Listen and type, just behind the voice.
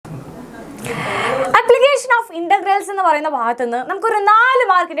Application of integrals in the Namku 4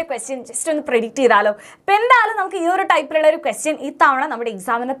 mark question just to predict Idalo. Pendala Namki Euro type question, Itana, number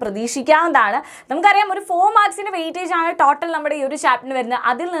examiner Pradishika Dana. Namkariam 4 marks in a weightage and a total number of chapter when the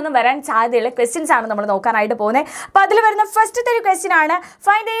Adil and the Varan Chad questions and the Noka Ride Pone. Padilla the first question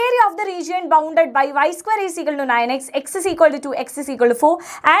find the area of the region bounded by y square is equal to 9x, x is equal to 2, x is equal to 4,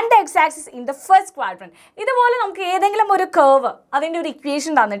 and the x axis in the first quadrant. This is a curve. That's the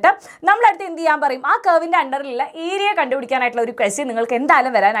equation. We will curve in the under area conducted question. You can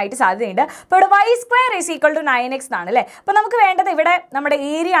but y square is equal to 9x. So, we have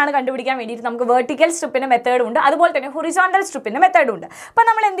area vertical strip method and horizontal strip method. So,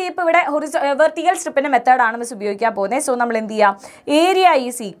 vertical strip method. So, area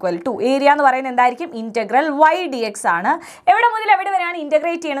is equal to area integral y dx.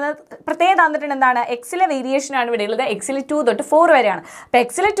 Integrate x variation x 2 to 4 variation.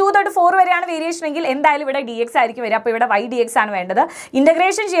 X 2 to 4 variation dx y dx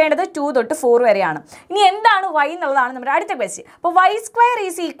integration 2 to 4 variation. Y question. Y square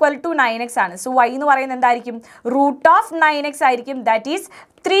is equal to 9x. So y root of 9x that is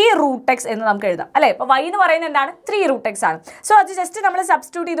 3 root x എന്ന് നമുക്ക് എഴുതാം അല്ലേ അപ്പോൾ y എന്ന് പറയുന്നത് എന്താണ് 3 root x ആണ് so അത് ജസ്റ്റ് നമ്മൾ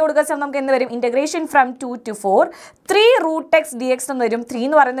സബ്സ്റ്റിറ്റ്യൂട്ട് ചെയ്തു കൊടുക്കുക നമുക്ക് എന്ത് വരും integration from 2 to 4 3 root x dx എന്ന് വരും 3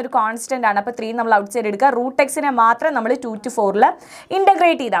 എന്ന് പറയുന്ന ഒരു കോൺസ്റ്റന്റ് ആണ് അപ്പോൾ 3 നമ്മൾ ഔട്ട് സൈഡ് എടുക്കുക root x നെ മാത്രം നമ്മൾ 2 to 4 ൽ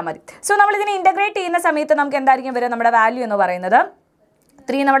ഇന്റഗ്രേറ്റ് ചെയ്താൽ മതി സോ നമ്മൾ ഇതിനെ ഇന്റഗ്രേറ്റ് ചെയ്യുന്ന സമയത്ത് നമുക്ക് എന്തായിരിക്കും വരിക നമ്മുടെ വാല്യൂ എന്ന് പറയുന്നത്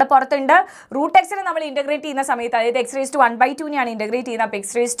 3 നമ്മുടെ പുറത്തുണ്ട് root x നെ നമ്മൾ ഇന്റഗ്രേറ്റ് ചെയ്യുന്ന സമയത്ത് അതായത് x raised to 1/2 നെയാണ് ഇന്റഗ്രേറ്റ് ചെയ്യുന്നത് അപ്പോൾ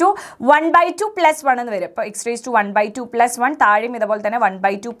x raised to 1/2 plus 1 എന്ന് വരും അപ്പോൾ x raised to 1/2 plus 1 താഴെയും ഇതുപോലെ തന്നെ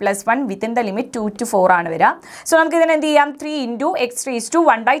 1/2 plus 1 within the limit 2 to 4 ആണ് വരിക സോ നമുക്ക് ഇതിനെ എന്ത് ചെയ്യാം 3 into x raised to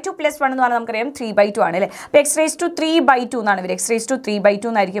 1/2 plus 1 എന്ന് പറഞ്ഞാൽ നമുക്കറിയാം 3/2 ആണ് അല്ലേ അപ്പോൾ x raised to 3/2 എന്നാണ് വരിക x raised to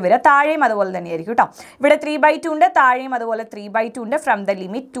 3/2 എന്നായിരിക്കും വരിക താഴെയും അതുപോലെ തന്നെയായിരിക്കും കേട്ടോ ഇവിടെ 3/2 ഉണ്ട് താഴെയും അതുപോലെ 3/2 ഉണ്ട് from the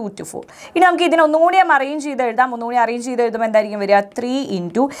limit 2 to 4 ഇനി നമുക്ക് ഇതിനെ ഒന്നുകൂടി അറേഞ്ച് ചെയ്ത് എഴുതാം ഒന്നുകൂടി അറേഞ്ച് ചെയ്ത് എഴുതുമ്പോൾ എന്തായിരിക്കും വരിക 3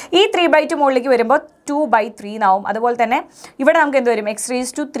 into ഈ 3/2 മുകളിലേക്ക് വരുമ്പോൾ 2/3 ആവും അതുപോലെ തന്നെ ഇവിടെ നമുക്ക് എന്ത് വരും x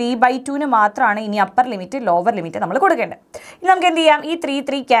raised to 3/2 ന് മാത്രമാണ് ഇനി അപ്പർ ലിമിറ്റ് ലോവർ ലിമിറ്റ് നമ്മൾ കൊടുക്കേണ്ടത് ഇനി നമുക്ക് എന്ത് ചെയ്യാം ഈ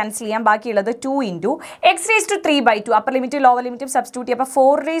 3 ക്യാൻസൽ ചെയ്യാം ബാക്കിയുള്ളത് 2 into x raised to 3/2 upper limit lower limit substitute ചെയ്യുമ്പോൾ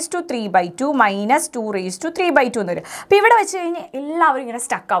 4 raised to 3/2 minus 2 raised to 3/2 എന്ന് വരും അപ്പോൾ ഇവിടെ വെച്ച് കഴിഞ്ഞാൽ എല്ലാവരും ഇങ്ങനെ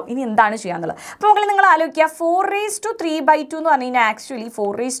സ്റ്റക്ക് ആവും ഇനി എന്താണ് ചെയ്യാന്നുള്ളത് അപ്പോൾ നിങ്ങൾ ആലോചിക്കുക 4 raised to 3/2 എന്ന് പറഞ്ഞു കഴിഞ്ഞാൽ actually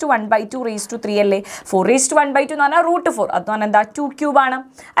 4 raised to 1/2 raised to 3 അല്ലേ 4 raised to 1/2 എന്ന് പറഞ്ഞാൽ root 4 അത് പറഞ്ഞാൽ എന്താ 2 ക്യൂബ് ആണ്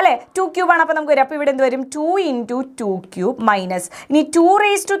അല്ലേ 2 ക്യൂബ് ആണ് അപ്പോൾ നമുക്ക് വരും അപ്പോൾ ഇവിടെ എന്ത് വരും 2 into 2 cube minus ഇനി 2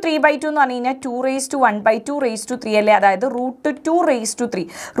 raised to 3/2 എന്ന് പറഞ്ഞു കഴിഞ്ഞാൽ 2 raised to 1/2 raised to 3 അല്ലേ അതായത് root 2 raised to 3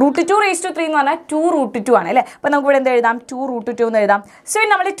 root 2 raised to 3 എന്ന് പറഞ്ഞാൽ 2 root 2 ആണ് അല്ലേ അപ്പോൾ നമുക്ക് ഇവിടെ എന്ത് എഴുതാം 2 root 2 എന്ന് എഴുതാം സോ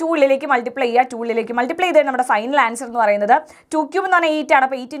ഇനി നമ്മൾ 2 ഉള്ളിലേക്ക് മൾട്ടിപ്ലൈ ചെയ്യുക 2 ഉള്ളിലേക്ക് മൾട്ടിപ്ലൈ ചെയ്താൽ നമ്മുടെ ഫൈനൽ ആൻസർ എന്ന് പറയുന്നത് 2 ക്യൂബ് എന്ന് പറഞ്ഞാൽ 8 ആണ്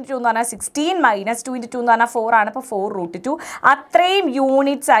അപ്പോൾ 8 into 2 എന്ന് പറഞ്ഞാൽ 16 minus 2 into 2 എന്ന് പറഞ്ഞാൽ 4 ആണ് അപ്പോൾ 4 root 2 അത്രയും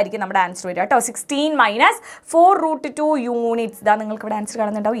യൂണിറ്റ്സ് ആയിരിക്കും നമ്മുടെ ആൻസർ വരിക കേട്ടോ 16 minus 4 root 2 യൂണിറ്റ്സ് ഇതാ നിങ്ങൾക്ക് ഇവിടെ ആൻസർ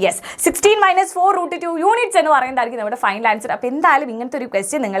കാണുന്നുണ്ടാവും യെസ് 16 minus 4 root 2 യൂണിറ്റ്സ് എന്ന് പറയുന്നതായിരിക്കും നമ്മുടെ ഫൈനൽ ആൻസർ അപ്പോൾ എന്തായാലും ഇങ്ങനത്തെ ഒരു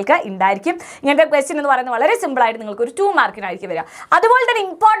ക്വസ്റ്റ്യൻ നിങ്ങൾക്ക് ഉണ്ടായിരിക്കും ഇങ്ങനത്തെ ക്വസ്റ്റ്യൻ എന്ന് പറയുന്നത് വളരെ സിമ്പിൾ ആയിട്ട് നിങ്ങൾക്ക് ഒരു 2 മാർക്കിനായിരിക്കും വരിക അതുപോലെ തന്നെ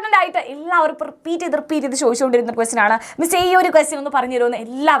ഇമ്പോർട്ടൻ്റ് ആയിട്ട് എല്ലാവരും റിപ്പീറ്റ് ചെയ്ത് ചോദിച്ചുകൊണ്ടിരുന്ന ക്വസ്റ്റ്യൻ ആണ് മിസ് ഈ ഒരു ക്വസ്റ്റ്യൻ ഒന്ന് പറഞ്ഞു തരുമെന്ന്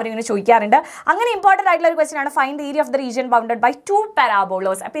എല്ലാവരും ഇങ്ങനെ ചോദിക്കാറുണ്ട് അങ്ങനെ ഇമ്പോർട്ടൻ്റ് ആയിട്ടുള്ള ഒരു ക്വസ്റ്റ്യൻ ആണ് find the area of the region bounded by 2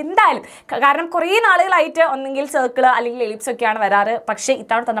 പാരാബോളോസ് അപ്പോൾ എന്തായാലും കാരണം കുറേ നാളുകളായിട്ട് ഒന്നെങ്കിൽ സർക്കിൾ അല്ലെങ്കിൽ എലിപ്സ് ഒക്കെയാണ് വരാറ് പക്ഷേ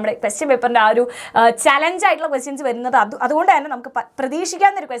ഇത്തവണത്തെ നമ്മുടെ ക്വസ്റ്റ്യൻ പേപ്പറിൻ്റെ ആ ഒരു ചലഞ്ച് ആയിട്ടുള്ള ക്വസ്റ്റ്യൻസ് വരുന്നത് അതുകൊണ്ട് തന്നെ നമുക്ക്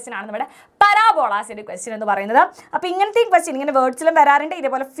പ്രതീക്ഷിക്കാവുന്ന ഒരു ക്വസ്റ്റ്യൻ ആണ് നമ്മുടെ പരാബോളാസിൻ്റെ ക്വസ്റ്റ്യൻ എന്ന് പറയുന്നത് അപ്പോൾ ഇങ്ങനത്തെ ക്വസ്റ്റ്യൻ ഇങ്ങനെ വേർഡ്സിലും വരാറുണ്ട്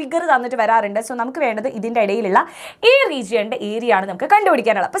ഇതേപോലെ ഫിഗർ തന്നിട്ട് വരാറുണ്ട് സോ നമുക്ക് വേണ്ടത് ഇതിൻ്റെ ഇടയിലുള്ള ഈ റീജിയൻ്റെ ഏരിയ ആണ് നമുക്ക്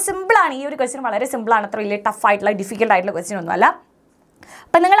കണ്ടുപിടിക്കാനുള്ളത് അപ്പോൾ സിമ്പിളാണ് ഈ ഒരു ക്വസ്റ്റ്യൻ വളരെ സിമ്പിളാണ് അത്ര വലിയ ടഫ് ആയിട്ടുള്ള ഡിഫിക്കൽട്ട് ആയിട്ടുള്ള ക്വസ്റ്റ്യൻ ഒന്നുമല്ല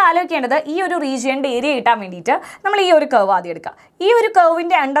അപ്പം നിങ്ങൾ ആലോചിക്കേണ്ടത് ഈ ഒരു റീജിയൻ്റെ ഏരിയ കിട്ടാൻ വേണ്ടിയിട്ട് നമ്മൾ ഈ ഒരു കർവ് ആദ്യം എടുക്കുക ഈ ഒരു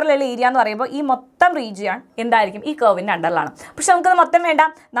കർവിൻ്റെ അണ്ടറിലുള്ള ഏരിയ എന്ന് പറയുമ്പോൾ ഈ മൊത്തം റീജിയൻ എന്തായിരിക്കും ഈ കർവിൻ്റെ അണ്ടറിലാണ് പക്ഷെ നമുക്കത് മൊത്തം വേണ്ട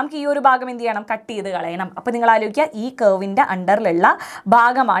നമുക്ക് ഈ ഒരു ഭാഗം എന്ത് ചെയ്യണം കട്ട് ചെയ്ത് കളയണം അപ്പോൾ നിങ്ങൾ ആലോചിക്കുക ഈ കർവിൻ്റെ അണ്ടറിലുള്ള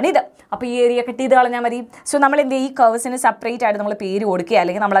ഭാഗമാണിത് അപ്പോൾ ഈ ഏരിയ കട്ട് ചെയ്ത് കളഞ്ഞാൽ മതി സോ നമ്മൾ എന്ത് ചെയ്യും ഈ കർവ്സിന് സെപ്പറേറ്റ് ആയിട്ട് നമ്മൾ പേര് കൊടുക്കുക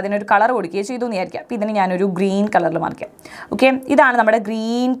അല്ലെങ്കിൽ നമ്മൾ അതിനൊരു കളർ കൊടുക്കുകയോ ചെയ്തു എന്ന് വിചാരിക്കുക അപ്പോൾ ഇതിന് ഞാനൊരു ഗ്രീൻ കളറിൽ മാർക്ക് ചെയ്യാം ഓക്കെ ഇതാണ് നമ്മുടെ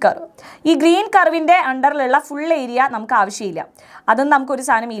ഗ്രീൻ കർവ് ഈ ഗ്രീൻ കർവിൻ്റെ അണ്ടറിലുള്ള ഫുൾ ഏരിയ നമുക്ക് ആവശ്യമില്ല അതൊന്നും നമുക്കൊരു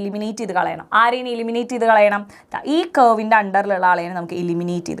സാധനം എലിമിനേറ്റ് ചെയ്ത് കളയണം ആരെയും എലിമിനേറ്റ് ചെയ്ത് കളയണം ഈ കർവിൻ്റെ അണ്ടറിലുള്ള ആളെയാണ് നമുക്ക്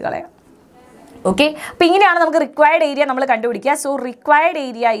എലിമിനേറ്റ് ചെയ്ത് കളയണം ഓക്കെ അപ്പോൾ ഇങ്ങനെയാണ് നമുക്ക് റിക്വയർഡ് ഏരിയ നമ്മൾ കണ്ടുപിടിക്കുക so required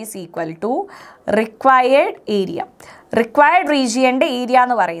area is equal to required area required റീജിയൻ്റെ area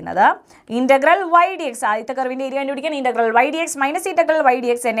എന്ന് പറയുന്നത് ഇൻ്റഗ്രൽ വൈ ഡി എക്സ്, ആദ്യത്തെ കർവിൻ്റെ ഏരിയ കണ്ടുപിടിക്കാൻ integral Y D X minus integral Y D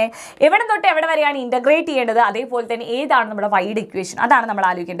X തന്നെ എവിടെ തൊട്ട് എവിടെ വരെയാണ് ഇൻ്റഗ്രേറ്റ് ചെയ്യേണ്ടത്, അതേപോലെ തന്നെ ഏതാണ് നമ്മുടെ വൈഡ് ഇക്വേഷൻ, അതാണ് നമ്മൾ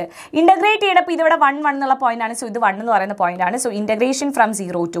ആലോചിക്കേണ്ടത്. ഇൻ്റഗ്രേറ്റ് ചെയ്തപ്പോൾ ഇതിവിടെ 1 1 എന്നുള്ള പോയിന്റാണ്. സോ ഇത് 1 എന്ന് പറയുന്ന പോയിന്റാണ്. So integration from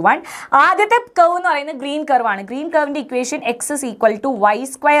 0 to 1. ആദ്യത്തെ കർവ് എന്ന് പറയുന്നത് green കർവാണ്. Green കർവിൻ്റെ equation X is equal to Y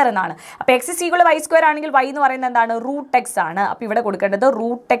square എന്നാണ്. അപ്പോൾ X is equal Y square ആണെങ്കിൽ വൈ എന്ന് പറയുന്നത് എന്താണ്, റൂട്ട് എക്സ് ആണ്. അപ്പോൾ ഇവിടെ കൊടുക്കേണ്ടത്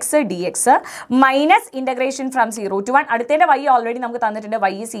root X D X minus integration from 0 to 1. അടുത്തതിൻ്റെ Y already നമുക്ക് തന്നിട്ടുണ്ട്.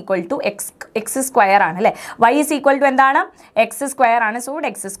 Y is equal to X square ആണ് അല്ലേ. വൈ ഇസ് ഈക്വൽ ടു എന്താണ്, എക്സ് സ്ക്വയർ ആണ്. So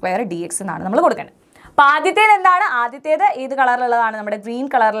X square D X എന്നാണ് നമ്മൾ കൊടുക്കേണ്ടത്. അപ്പോൾ ആദ്യത്തേത് എന്താണ്, ആദ്യത്തേത് ഏത് കളറിലുള്ളതാണ്, നമ്മുടെ ഗ്രീൻ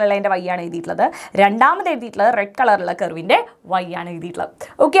കളറിലുള്ളതിൻ്റെ വൈ ആണ് എഴുതിയിട്ടുള്ളത്. രണ്ടാമത് എഴുതിയിട്ടുള്ളത് റെഡ് കളറിലുള്ള കർവിൻ്റെ വൈ ആണ് എഴുതിയിട്ടുള്ളത്.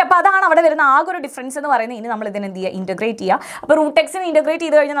 ഓക്കെ, അപ്പോൾ അതാണ് അവിടെ വരുന്ന ആകെ ഒരു ഡിഫറൻസ് എന്ന് പറയുന്നത്. ഇനി നമ്മൾ ഇതിന് എന്ത് ചെയ്യുക, ഇൻ്റഗ്രേറ്റ് ചെയ്യുക. അപ്പോൾ റൂട്ട് എക്സിന് ഇൻ്റഗ്രേറ്റ്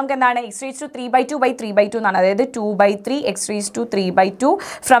ചെയ്ത് കഴിഞ്ഞാൽ നമുക്ക് എന്താണ്, എക്സ് റേസ് ടു 3/2/3/2 എന്നാണ്. അതായത് 2/3 X raise to 3/2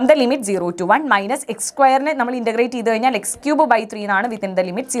 from the limit 0 to 1 minus X സ്ക്വയറിനെ നമ്മൾ ഇൻ്റഗ്രേറ്റ് ചെയ്ത് കഴിഞ്ഞാൽ എക്സ് ക്യൂബ് ബൈ 3 എന്നാണ് within the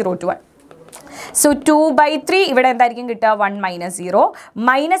limit 0 to 1. So 2/3 ഇവിടെ എന്തായിരിക്കും കിട്ടുക, 1 - 0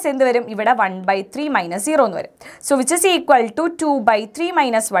 മൈനസ് എന്ത് വരും, ഇവിടെ 1/3 - 0 എന്ന് വരും. So which is equal to 2/3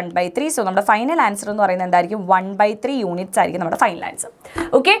 - 1/3. So നമ്മുടെ ഫൈനൽ ആൻസർ എന്ന് പറയുന്നത് എന്തായിരിക്കും, 1/3 യൂണിറ്റ്സ് ആയിരിക്കും നമ്മുടെ ഫൈനൽ ആൻസർ.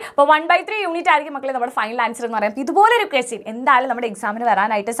 ഓക്കെ, അപ്പോൾ 1/3 യൂണിറ്റ് ആയിരിക്കും മക്കളെ നമ്മുടെ ഫൈനൽ ആൻസർ എന്ന് പറയാം. ഇതുപോലൊരു ക്വസ്റ്റ്യൻ എന്തായാലും നമ്മുടെ എക്സാമിന്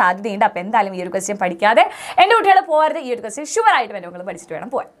വരാനായിട്ട് സാധ്യതയുണ്ട്. അപ്പോൾ എന്തായാലും ഈ ഒരു ക്വസ്റ്റ്യൻ പഠിക്കാതെ എൻ്റെ കുട്ടികൾ പോകരുത്. ഈ ഒരു ക്വസ്റ്റ്യൻ ഷുവർ ആയിട്ട് വേണം നിങ്ങൾ പഠിച്ചിട്ട്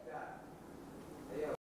വേണം പോകാൻ.